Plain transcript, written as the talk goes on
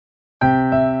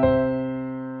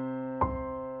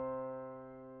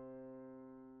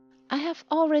have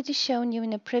already shown you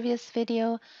in a previous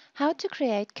video how to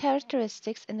create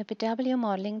characteristics in the BW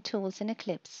modeling tools in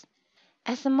Eclipse.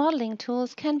 As the modeling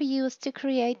tools can be used to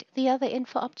create the other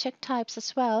InfoObject types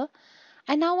as well,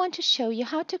 I now want to show you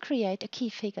how to create a key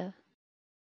figure.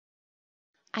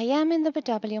 I am in the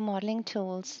BW modeling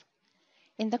tools.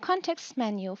 In the context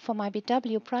menu for my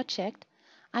BW project,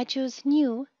 I choose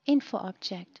New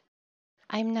InfoObject.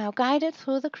 I am now guided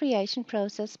through the creation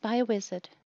process by a wizard.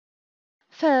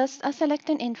 First, I select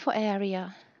an info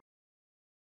area.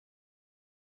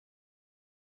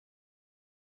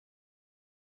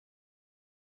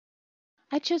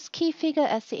 I choose key figure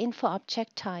as the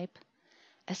InfoObject type.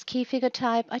 As key figure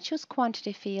type, I choose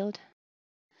quantity field.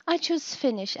 I choose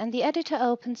Finish and the editor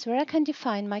opens where I can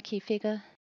define my key figure.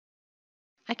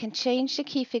 I can change the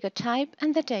key figure type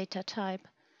and the data type.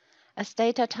 As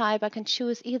data type, I can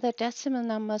choose either decimal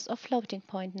numbers or floating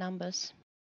point numbers.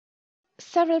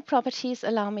 Several properties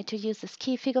allow me to use this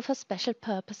key figure for special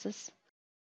purposes.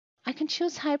 I can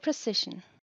choose high precision.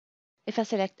 If I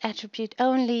select attribute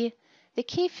only, the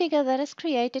key figure that is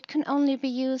created can only be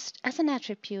used as an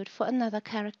attribute for another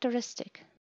characteristic.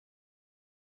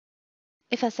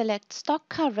 If I select stock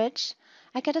coverage,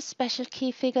 I get a special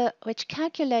key figure which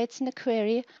calculates in a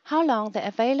query how long the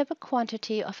available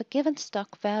quantity of a given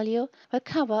stock value will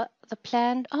cover the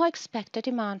planned or expected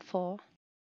demand for.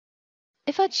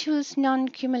 If I choose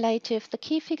non-cumulative, the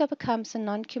key figure becomes a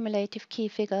non-cumulative key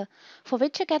figure for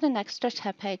which I get an extra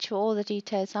tab page where all the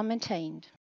details are maintained.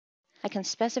 I can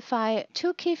specify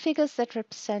two key figures that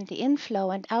represent the inflow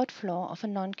and outflow of a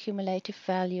non-cumulative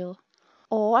value,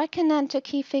 or I can enter a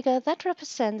key figure that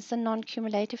represents the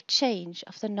non-cumulative change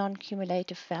of the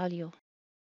non-cumulative value.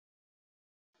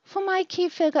 For my key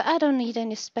figure, I don't need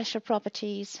any special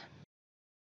properties.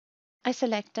 I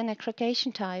select an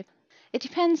aggregation type. It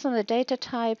depends on the data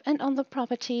type and on the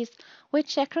properties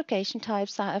which aggregation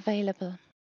types are available.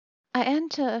 I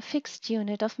enter a fixed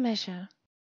unit of measure.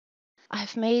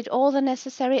 I've made all the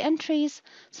necessary entries,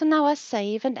 so now I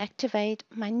save and activate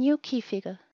my new key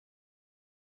figure.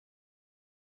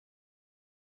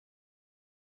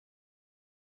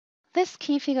 This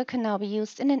key figure can now be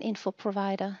used in an info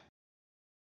provider.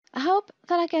 I hope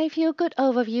that I gave you a good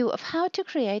overview of how to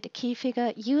create a key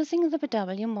figure using the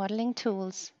BW modeling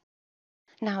tools.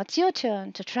 Now it's your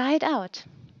turn to try it out.